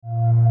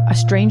a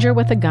stranger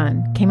with a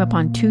gun came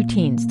upon two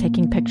teens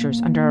taking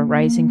pictures under a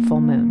rising full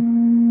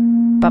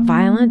moon. But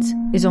violence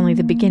is only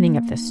the beginning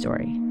of this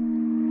story.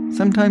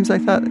 Sometimes I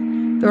thought,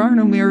 there are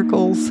no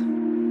miracles.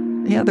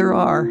 Yeah, there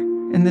are,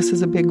 and this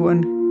is a big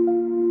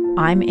one.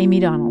 I'm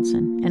Amy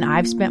Donaldson, and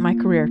I've spent my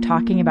career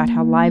talking about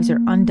how lives are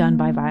undone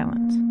by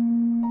violence.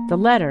 The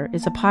Letter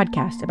is a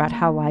podcast about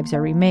how lives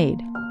are remade.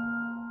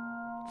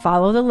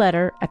 Follow The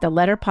Letter at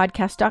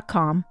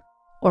theletterpodcast.com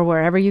or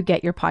wherever you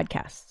get your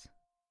podcasts.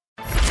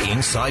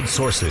 Inside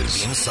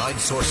Sources on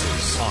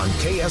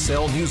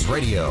KSL News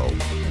Radio.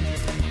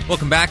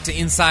 Welcome back to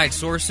Inside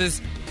Sources.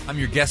 I'm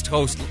your guest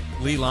host,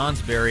 Lee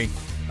Lonsberry.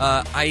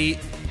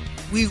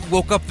 We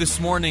woke up this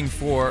morning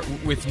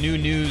with new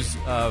news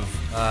of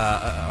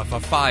a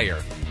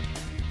fire.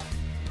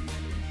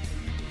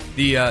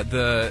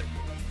 The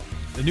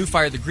new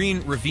fire, the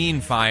Green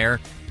Ravine Fire.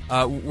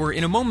 We're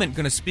in a moment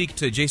going to speak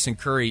to Jason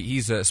Curry.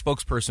 He's a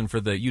spokesperson for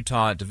the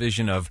Utah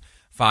Division of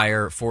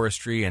Fire,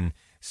 Forestry, and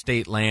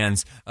State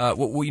Lands.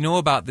 What we know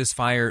about this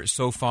fire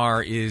so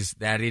far is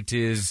that it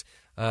is,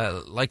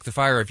 like the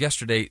fire of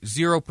yesterday,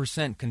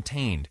 0%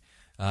 contained.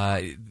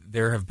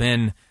 There have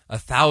been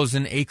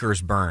 1,000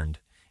 acres burned,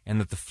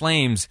 and that the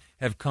flames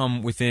have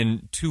come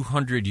within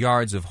 200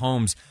 yards of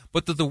homes,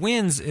 but that the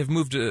winds have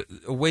moved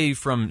away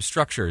from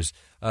structures.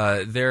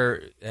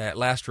 There, at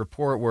last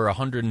report, were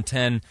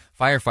 110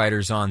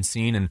 firefighters on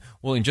scene, and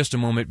we'll in just a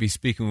moment be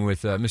speaking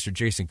with Mr.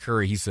 Jason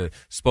Curry. He's a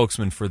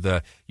spokesman for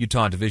the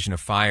Utah Division of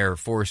Fire,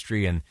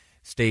 Forestry, and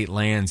State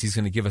Lands. He's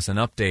going to give us an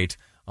update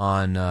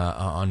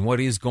on what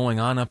is going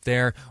on up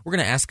there. We're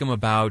going to ask him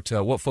about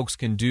what folks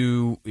can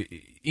do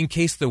in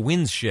case the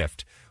winds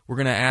shift. We're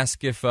going to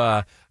ask if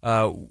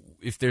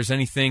there's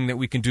anything that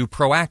we can do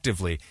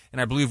proactively. And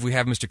I believe we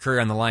have Mr.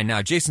 Curry on the line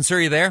now. Jason, sir,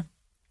 are you there?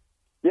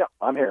 Yeah,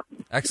 I'm here.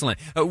 Excellent.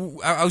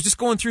 I was just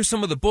going through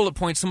some of the bullet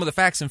points, some of the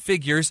facts and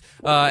figures,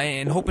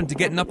 and hoping to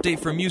get an update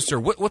from you, sir.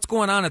 What's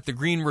going on at the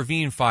Green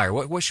Ravine Fire?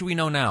 What should we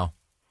know now?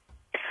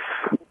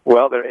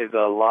 Well, there is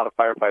a lot of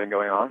firefighting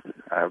going on.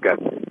 I've got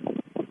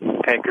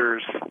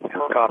tankers,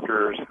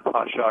 helicopters,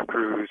 hot shot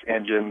crews,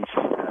 engines,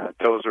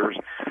 dozers,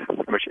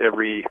 pretty much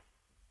every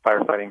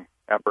firefighting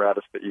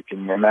apparatus that you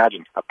can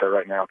imagine up there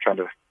right now, trying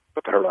to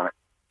put the hurt on it.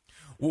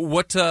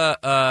 What's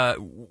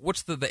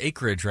the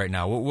acreage right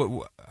now?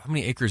 How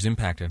many acres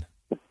impacted?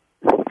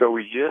 So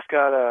we just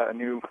got a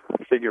new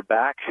figure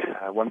back,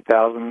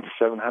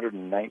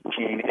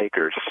 1,719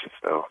 acres.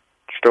 So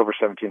just over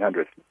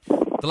 1,700.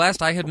 The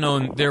last I had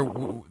known,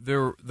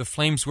 the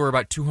flames were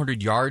about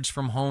 200 yards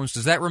from homes.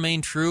 Does that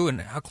remain true?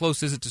 And how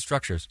close is it to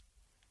structures?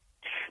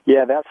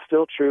 Yeah, that's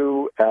still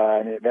true,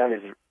 and that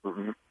is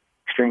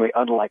extremely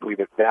unlikely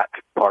that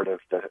part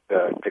of the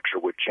picture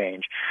would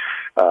change.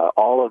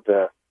 All of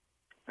the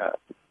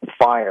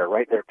fire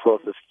right there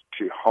closest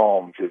to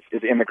homes is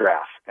in the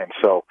grass, and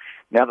so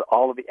now that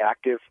all of the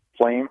active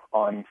flame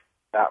on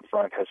that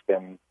front has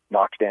been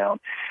knocked down,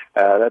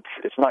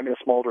 it's not going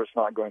to smolder. It's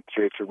not going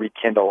to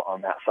rekindle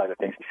on that side of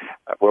things.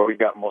 Where we've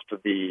got most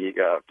of the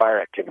fire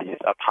activity is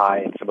up high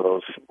in some of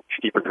those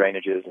steeper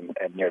drainages and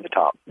near the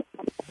top.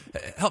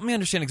 Help me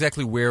understand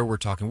exactly where we're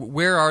talking.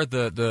 Where are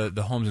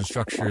the homes and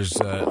structures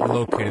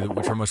located,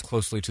 which are most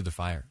closely to the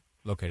fire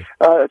located?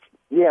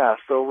 Yeah,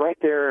 so right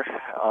there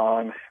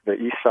on the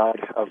east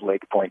side of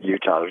Lake Point,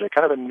 Utah, there's a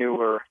kind of a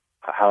newer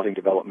housing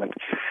development,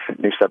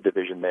 new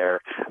subdivision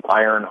there,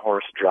 Iron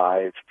Horse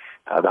Drive.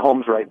 The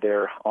homes right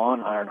there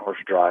on Iron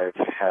Horse Drive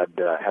had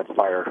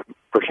fire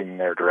pushing in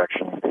their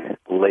direction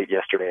late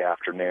yesterday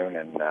afternoon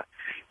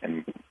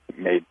and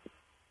made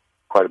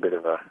quite a bit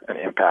of an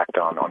impact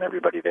on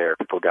everybody there.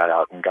 People got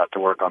out and got to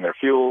work on their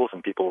fuels,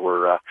 and people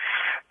were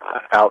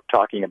out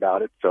talking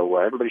about it. So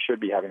everybody should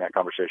be having that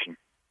conversation.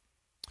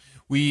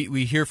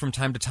 We hear from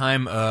time to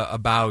time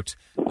about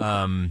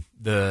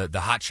the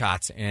hot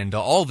shots and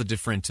all the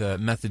different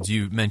methods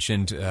you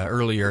mentioned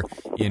earlier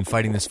in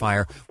fighting this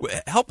fire.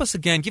 Help us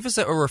again. Give us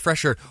a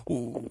refresher.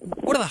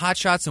 What are the hot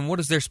shots and what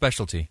is their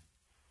specialty?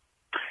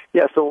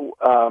 Yeah, so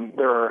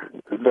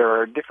there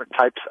are different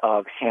types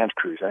of hand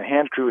crews. A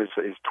hand crew is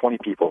 20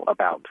 people,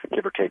 about,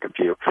 give or take a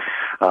few,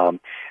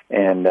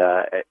 and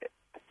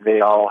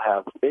they all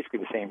have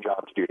basically the same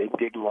job to do. They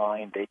dig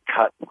line, they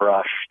cut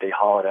brush, they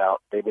haul it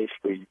out. They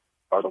basically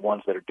are the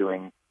ones that are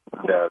doing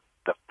the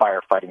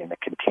firefighting in the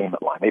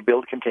containment line. They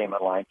build a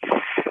containment line.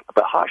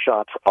 The hot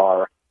shots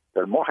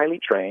they're more highly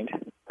trained.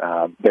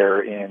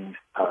 They're in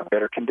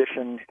better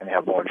condition and they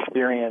have more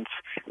experience.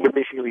 They're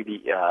basically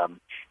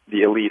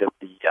the elite of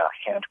the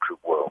hand crew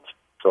world.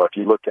 So if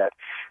you looked at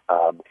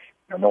one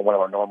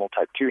of our normal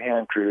Type 2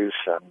 hand crews,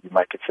 you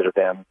might consider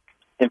them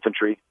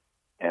infantry.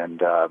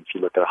 And if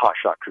you looked at a hot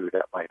shot crew,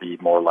 that might be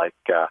more like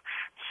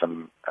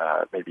some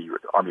maybe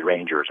Army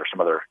Rangers or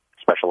some other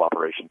special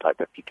operation type,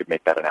 if you could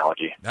make that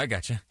analogy. I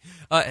gotcha.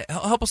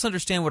 Help us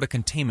understand what a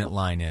containment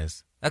line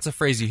is. That's a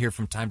phrase you hear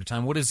from time to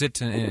time. What is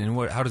it,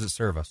 and how does it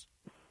serve us?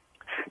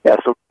 Yeah,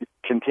 so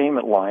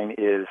containment line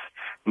is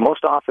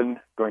most often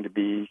going to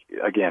be,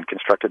 again,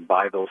 constructed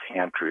by those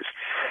hand crews.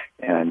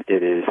 And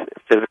it is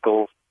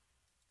physical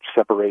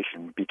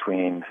separation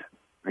between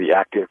the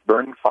active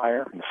burning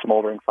fire and the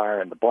smoldering fire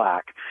and the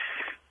black,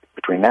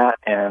 between that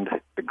and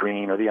the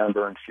green or the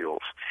unburned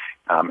fuels.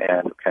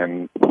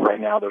 And right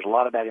now there's a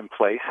lot of that in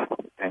place,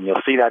 and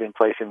you'll see that in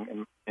place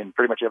in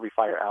pretty much every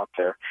fire out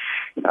there.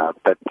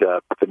 But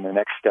then the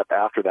next step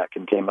after that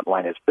containment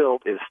line is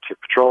built is to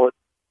patrol it,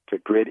 to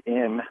grid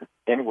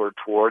inward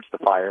towards the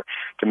fire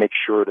to make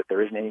sure that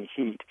there isn't any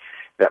heat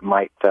that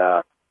might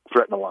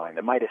threaten the line,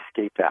 that might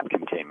escape that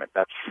containment.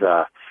 That's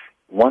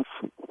once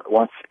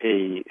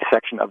a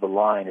section of the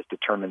line is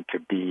determined to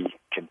be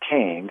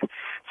contained.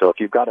 So if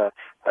you've got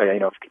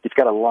if you've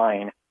got a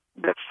line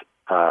that's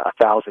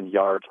 1,000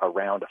 yards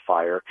around a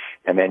fire,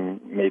 and then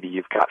maybe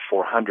you've got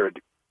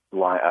 400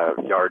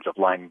 yards of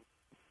line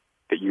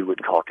that you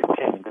would call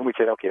contained, then we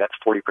said, okay, that's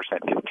 40%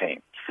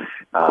 contained.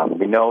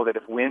 We know that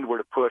if wind were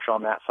to push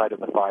on that side of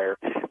the fire,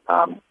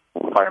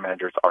 fire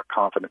managers are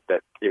confident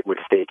that it would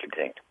stay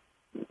contained.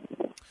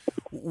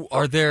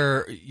 Are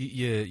there,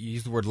 you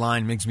use the word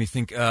line, makes me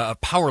think,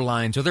 power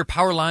lines. Are there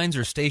power lines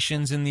or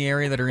stations in the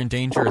area that are in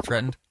danger or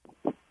threatened?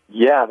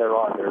 Yeah, there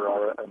are. There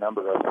are a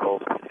number of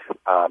both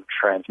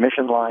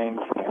transmission lines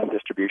and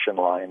distribution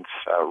lines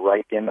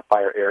right in the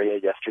fire area.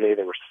 Yesterday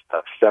there were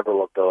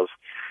several of those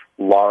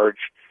large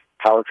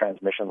power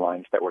transmission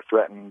lines that were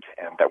threatened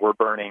and that were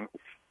burning.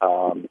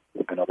 I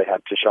know they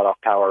had to shut off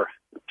power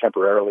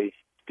temporarily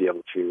to be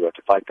able to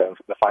fight the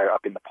fire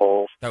up in the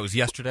poles. That was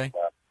yesterday?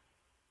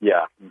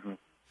 Yeah. Mm-hmm.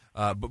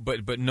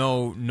 But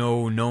no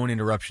known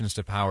interruptions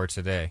to power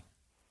today?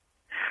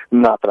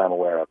 Not that I'm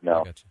aware of,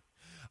 no.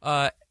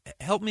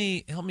 Help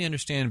me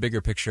understand a bigger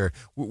picture.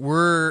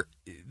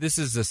 This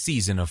is a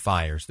season of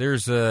fires.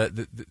 There's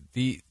the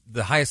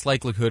highest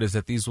likelihood is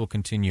that these will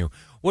continue.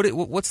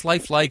 What's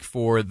life like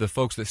for the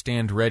folks that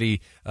stand ready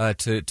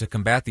to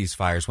combat these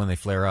fires when they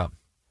flare up?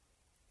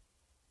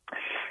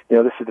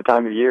 This is the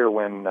time of year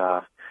when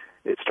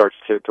it starts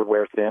to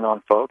wear thin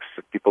on folks.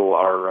 People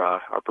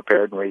are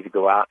prepared and ready to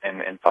go out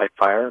and fight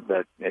fire.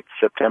 But it's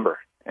September,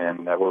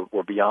 and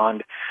we're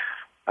beyond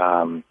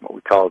what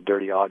we call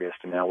Dirty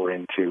August, and now we're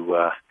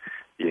into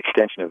the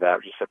extension of that,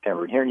 which is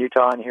September. And here in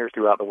Utah and here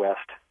throughout the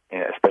West,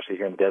 and especially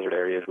here in the desert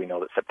areas, we know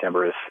that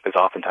September is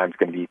oftentimes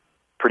going to be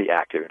pretty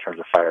active in terms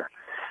of fire.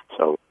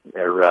 So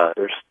they're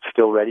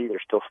still ready. They're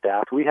still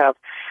staffed. We have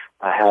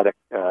had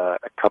a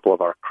couple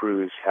of our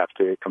crews have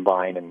to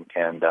combine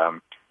and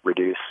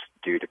reduce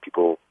due to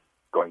people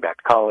going back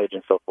to college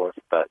and so forth.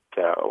 But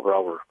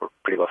overall, we're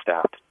pretty well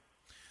staffed.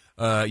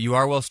 You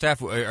are well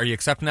staffed. Are you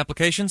accepting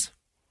applications?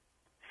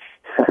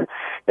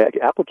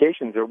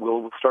 Applications,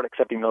 we'll start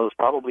accepting those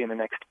probably in the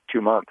next 2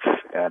 months.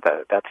 That's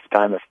the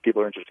time if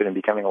people are interested in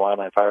becoming a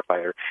wildland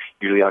firefighter.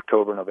 Usually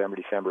October, November,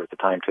 December is the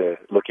time to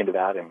look into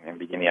that and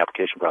begin the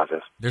application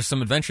process. There's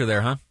some adventure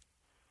there, huh?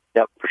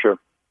 Yep, for sure.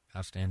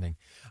 Outstanding.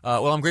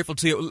 Well, I'm grateful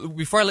to you.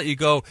 Before I let you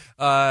go,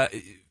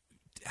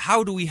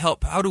 how do we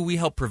help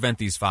prevent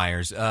these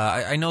fires?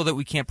 I know that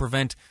we can't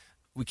prevent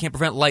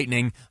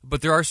lightning,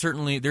 but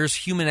there's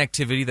human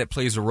activity that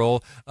plays a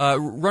role.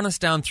 Run us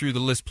down through the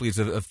list, please,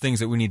 of things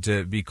that we need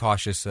to be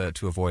cautious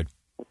to avoid.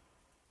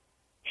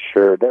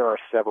 Sure. There are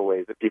several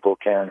ways that people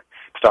can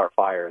start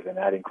fires, and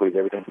that includes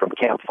everything from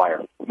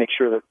campfire. Make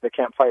sure that the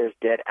campfire is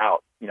dead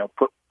out.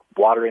 Put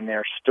water in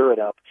there, stir it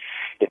up.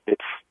 If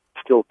it's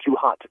still too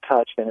hot to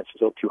touch, then it's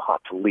still too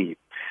hot to leave.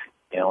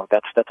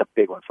 That's a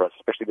big one for us,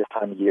 especially this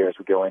time of year as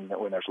we go in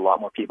when there's a lot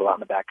more people out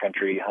in the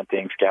backcountry,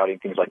 hunting, scouting,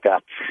 things like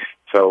that.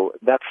 So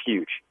that's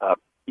huge.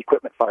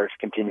 Equipment fires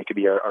continue to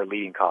be our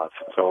leading cause.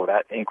 So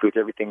that includes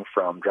everything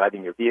from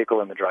driving your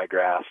vehicle in the dry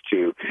grass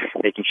to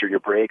making sure your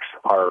brakes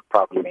are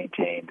properly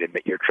maintained and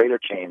that your trailer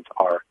chains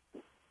are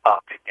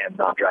up and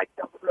not dragging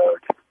down the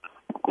road.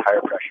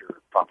 Tire pressure,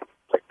 properly.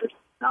 There's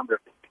a number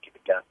of things that can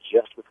be done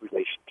just with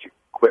relation to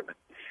equipment.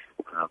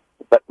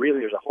 But really,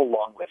 there's a whole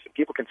long list. If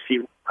people can see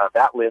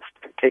that list,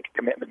 take a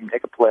commitment and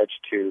take a pledge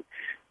to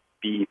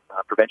be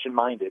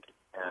prevention-minded,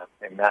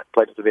 and that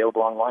pledge is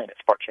available online at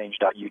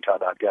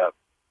sparkchange.utah.gov.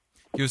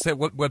 Give us that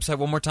website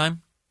one more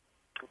time.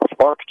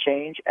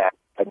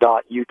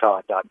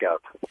 Sparkchange.utah.gov.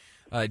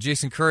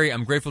 Jason Curry,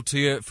 I'm grateful to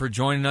you for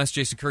joining us.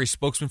 Jason Curry,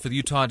 spokesman for the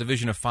Utah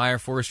Division of Fire,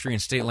 Forestry,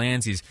 and State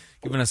Lands. He's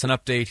given us an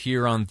update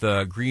here on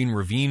the Green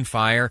Ravine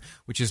Fire,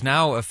 which has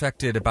now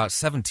affected about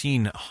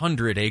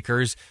 1,700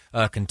 acres.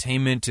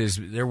 Containment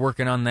they're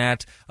working on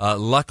that.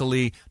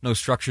 Luckily, no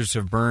structures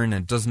have burned,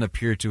 and it doesn't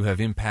appear to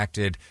have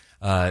impacted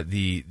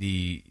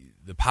the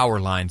power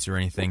lines or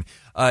anything.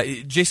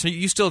 Jason, are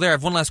you still there? I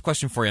have one last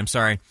question for you. I'm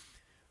sorry.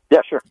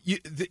 Yeah, sure.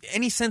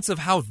 Any sense of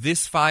how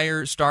this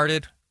fire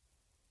started?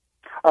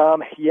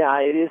 Yeah,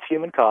 it is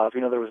human caused.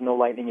 We know there was no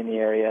lightning in the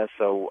area,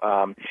 so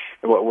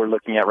what we're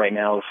looking at right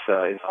now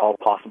is all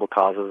possible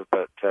causes,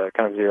 but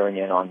kind of zeroing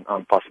in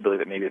on possibility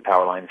that maybe the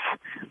power lines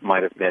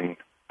might have been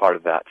part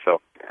of that.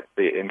 So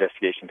the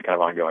investigation is kind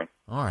of ongoing.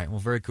 All right. Well,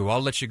 very cool.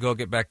 I'll let you go,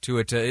 get back to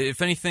it.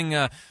 If anything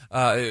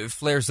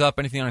flares up,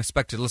 anything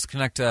unexpected, let's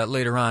connect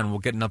later on. We'll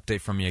get an update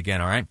from you again,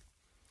 all right?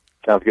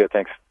 Sounds good.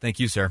 Thanks. Thank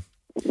you, sir.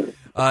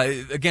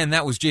 Again,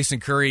 that was Jason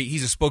Curry.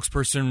 He's a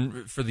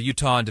spokesperson for the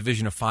Utah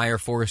Division of Fire,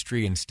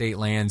 Forestry, and State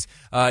Lands.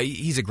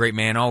 He's a great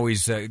man,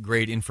 always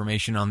great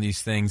information on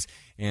these things.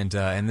 And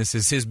this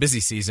is his busy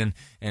season,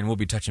 and we'll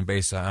be touching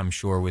base, I'm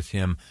sure, with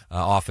him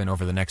often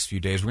over the next few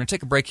days. We're going to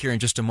take a break here in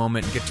just a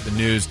moment and get to the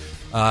news.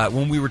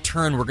 When we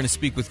return, we're going to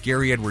speak with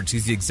Gary Edwards.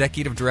 He's the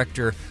Executive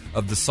Director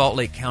of the Salt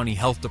Lake County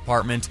Health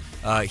Department.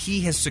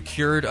 He has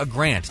secured a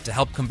grant to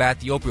help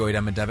combat the opioid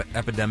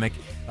epidemic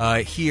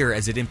here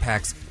as it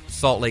impacts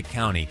Salt Lake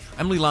County.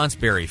 I'm Lee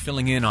Lonsberry,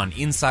 filling in on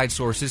Inside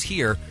Sources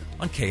here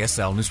on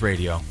KSL News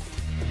Radio.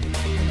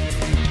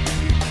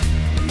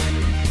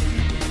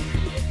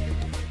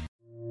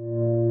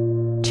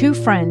 Two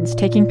friends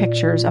taking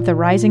pictures of the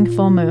rising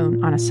full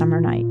moon on a summer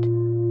night.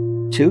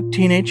 Two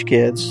teenage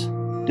kids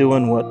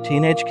doing what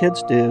teenage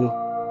kids do.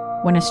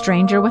 When a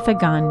stranger with a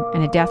gun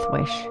and a death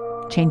wish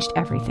changed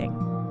everything.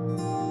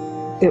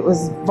 It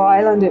was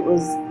violent, it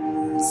was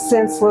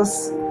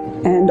senseless,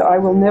 and I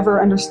will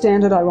never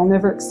understand it, I will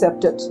never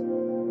accept it.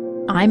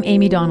 I'm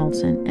Amy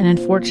Donaldson, and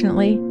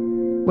unfortunately,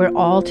 we're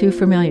all too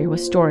familiar with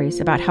stories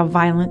about how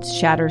violence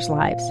shatters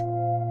lives.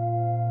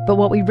 But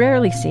what we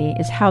rarely see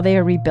is how they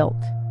are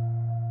rebuilt.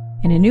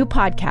 In a new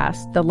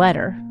podcast, The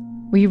Letter,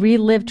 we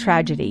relive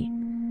tragedy,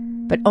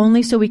 but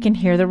only so we can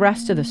hear the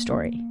rest of the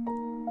story.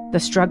 The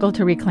struggle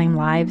to reclaim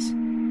lives,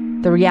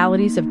 the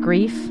realities of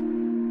grief,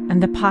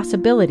 and the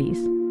possibilities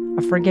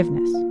of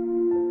forgiveness.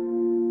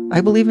 I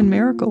believe in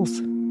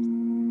miracles.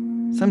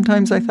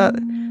 Sometimes I thought,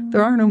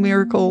 there are no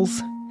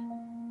miracles.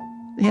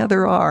 Yeah,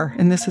 there are,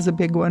 and this is a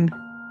big one.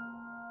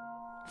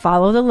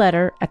 Follow The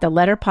Letter at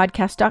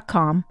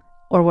theletterpodcast.com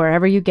or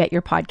wherever you get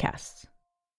your podcasts.